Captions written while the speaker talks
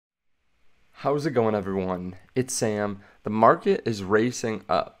How's it going, everyone? It's Sam. The market is racing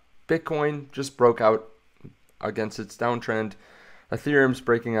up. Bitcoin just broke out against its downtrend. Ethereum's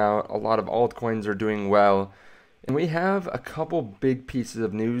breaking out. A lot of altcoins are doing well. And we have a couple big pieces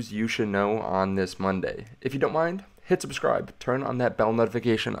of news you should know on this Monday. If you don't mind, hit subscribe. Turn on that bell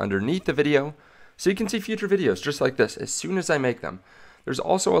notification underneath the video so you can see future videos just like this as soon as I make them. There's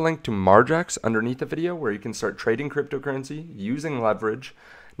also a link to Margex underneath the video where you can start trading cryptocurrency using leverage.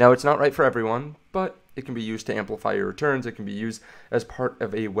 Now, it's not right for everyone, but it can be used to amplify your returns. It can be used as part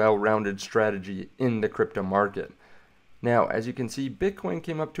of a well-rounded strategy in the crypto market. Now, as you can see, Bitcoin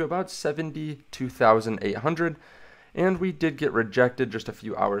came up to about 72,800, and we did get rejected just a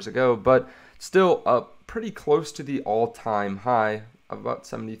few hours ago, but still up pretty close to the all-time high of about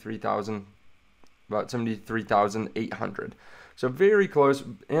 73,800. So very close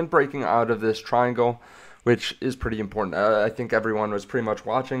and breaking out of this triangle, which is pretty important. I think everyone was pretty much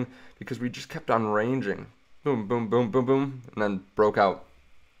watching because we just kept on ranging. Boom, boom, boom, boom, boom, and then broke out.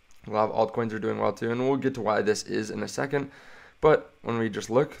 A lot of altcoins are doing well too, and we'll get to why this is in a second. But when we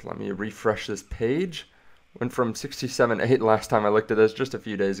just look, let me refresh this page. Went from 67.8 last time I looked at this just a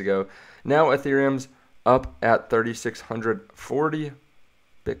few days ago. Now Ethereum's up at 3,640.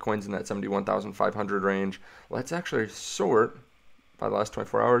 Bitcoin's in that 71,500 range. Let's actually sort by the last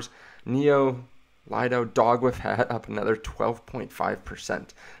 24 hours. Neo, Lido, Dog with Hat up another 12.5%.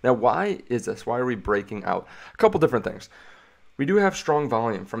 Now, why is this? Why are we breaking out? A couple different things. We do have strong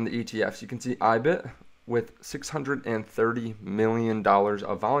volume from the ETFs. You can see IBIT with $630 million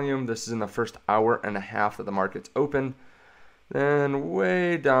of volume. This is in the first hour and a half that the market's open. Then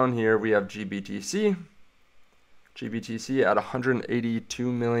way down here, we have GBTC. GBTC at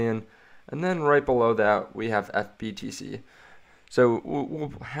 182 million. And then right below that, we have FBTC. So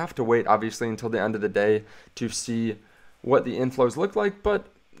we'll have to wait, obviously, until the end of the day to see what the inflows look like, but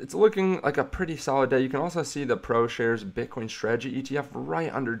it's looking like a pretty solid day. You can also see the ProShares Bitcoin Strategy ETF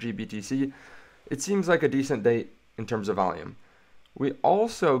right under GBTC. It seems like a decent day in terms of volume. We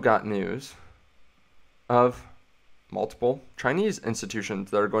also got news of multiple Chinese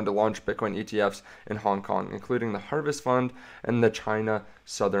institutions that are going to launch Bitcoin ETFs in Hong Kong, including the Harvest Fund and the China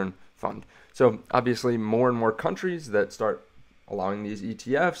Southern Fund. So obviously more and more countries that start allowing these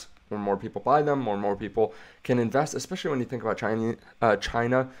ETFs, more and more people buy them, more and more people can invest, especially when you think about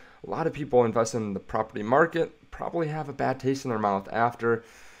China. A lot of people invest in the property market, probably have a bad taste in their mouth after,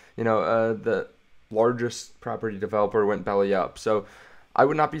 the largest property developer went belly up. So I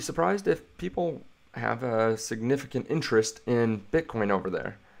would not be surprised if people have a significant interest in Bitcoin over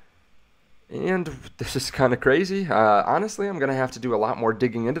there. And this is kind of crazy. Honestly, I'm going to have to do a lot more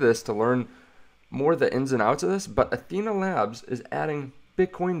digging into this to learn more the ins and outs of this, but Athena Labs is adding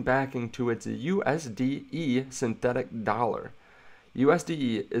Bitcoin backing to its USDE synthetic dollar.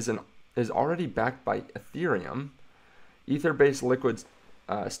 USDE is already backed by Ethereum, Ether-based liquid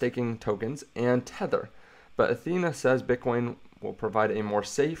staking tokens, and Tether. But Athena says Bitcoin will provide a more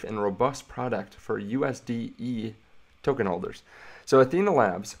safe and robust product for USDE token holders. So Athena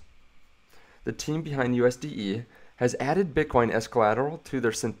Labs, the team behind USDE, has added Bitcoin as collateral to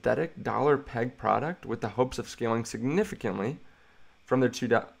their synthetic dollar peg product with the hopes of scaling significantly from their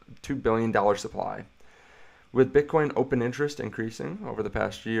 $2 billion supply. With Bitcoin open interest increasing over the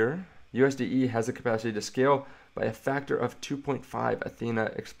past year, USDE has the capacity to scale by a factor of 2.5, Athena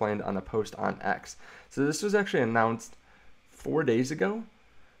explained on a post on X. So this was actually announced 4 days ago.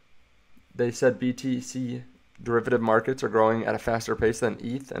 They said BTC derivative markets are growing at a faster pace than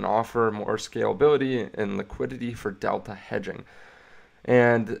ETH and offer more scalability and liquidity for delta hedging.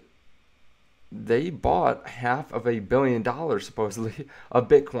 And they bought $500 million supposedly of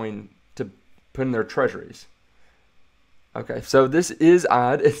Bitcoin to put in their treasuries. Okay, so this is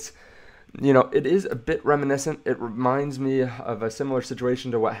odd. It is a bit reminiscent. It reminds me of a similar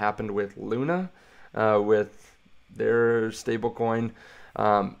situation to what happened with Luna, with their stablecoin.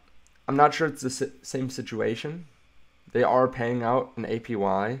 I'm not sure it's the same situation. They are paying out an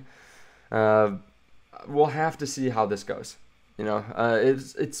APY. We'll have to see how this goes.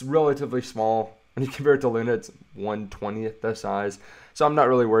 It's relatively small. When you compare it to Luna, it's 1/20th the size. So I'm not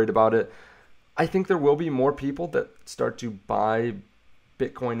really worried about it. I think there will be more people that start to buy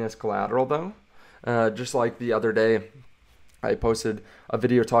Bitcoin as collateral, though. Just like the other day, I posted a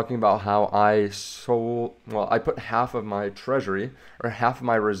video talking about how I put half of my treasury or half of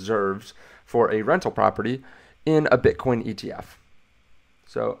my reserves for a rental property in a Bitcoin ETF.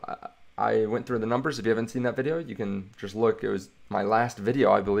 So I went through the numbers. If you haven't seen that video, you can just look. It was my last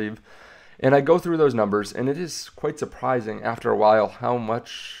video, I believe. And I go through those numbers, and it is quite surprising after a while how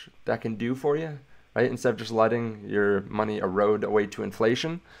much that can do for you, right? Instead of just letting your money erode away to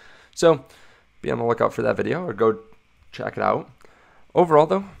inflation. So be on the lookout for that video or go check it out. Overall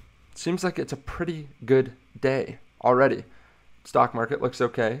though, it seems like it's a pretty good day already. Stock market looks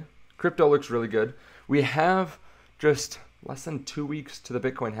okay. Crypto looks really good. We have just less than 2 weeks to the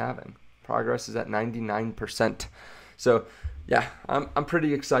Bitcoin halving. Progress is at 99%. So yeah, I'm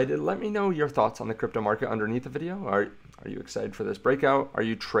pretty excited. Let me know your thoughts on the crypto market underneath the video. Are you excited for this breakout? Are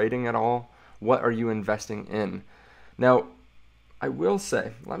you trading at all? What are you investing in? Now, I will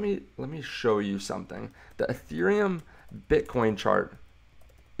say, let me show you something. The Ethereum Bitcoin chart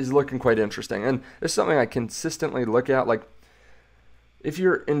is looking quite interesting, and it's something I consistently look at. Like, if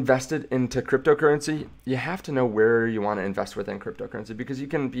you're invested into cryptocurrency, you have to know where you want to invest within cryptocurrency, because you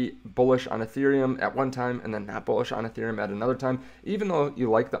can be bullish on Ethereum at one time and then not bullish on Ethereum at another time. Even though you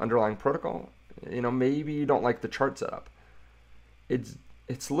like the underlying protocol, maybe you don't like the chart setup.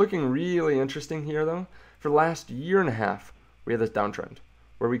 It's looking really interesting here though. For the last year and a half, we had this downtrend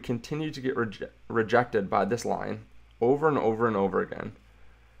where we continue to get rejected by this line over and over and over again.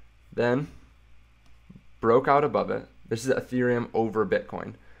 Then broke out above it. This is Ethereum over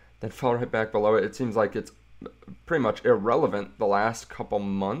Bitcoin. Then fell right back below it. It seems like it's pretty much irrelevant the last couple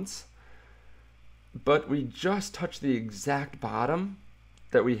months. But we just touched the exact bottom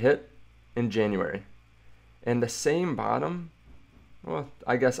that we hit in January. And the same bottom, well,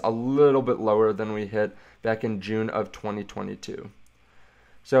 I guess a little bit lower than we hit back in June of 2022.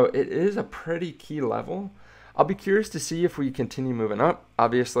 So it is a pretty key level. I'll be curious to see if we continue moving up.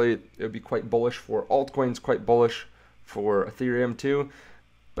 Obviously, it would be quite bullish for altcoins, quite bullish for Ethereum too.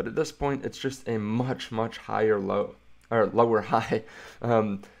 But at this point, it's just a much higher low or lower high.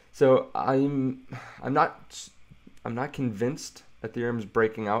 So I'm not convinced Ethereum's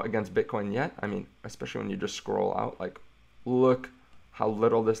breaking out against Bitcoin yet. I mean, especially when you just scroll out, like, look how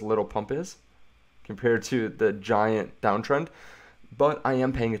little this little pump is compared to the giant downtrend. But I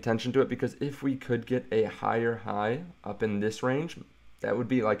am paying attention to it, because if we could get a higher high up in this range, that would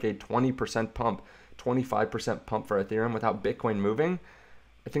be like a 20% pump, 25% pump for Ethereum without Bitcoin moving.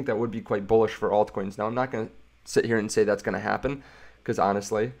 I think that would be quite bullish for altcoins. Now, I'm not going to sit here and say that's going to happen, because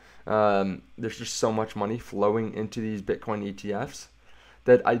honestly, there's just so much money flowing into these Bitcoin ETFs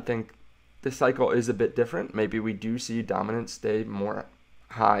that I think this cycle is a bit different. Maybe we do see dominance stay more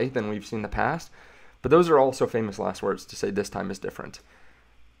high than we've seen in the past. But those are also famous last words to say this time is different.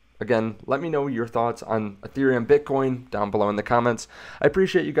 Again, let me know your thoughts on Ethereum, Bitcoin down below in the comments. I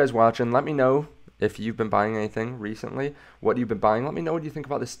appreciate you guys watching. Let me know if you've been buying anything recently, what you've been buying. Let me know what you think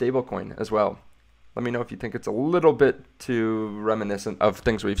about this stablecoin as well. Let me know if you think it's a little bit too reminiscent of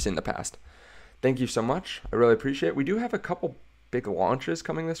things we've seen in the past. Thank you so much. I really appreciate it. We do have a couple big launches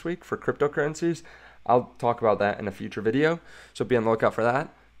coming this week for cryptocurrencies. I'll talk about that in a future video, so be on the lookout for that.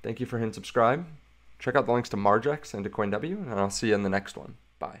 Thank you for hitting subscribe. Check out the links to Margex and to CoinW, and I'll see you in the next one.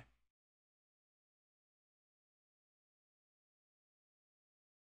 Bye.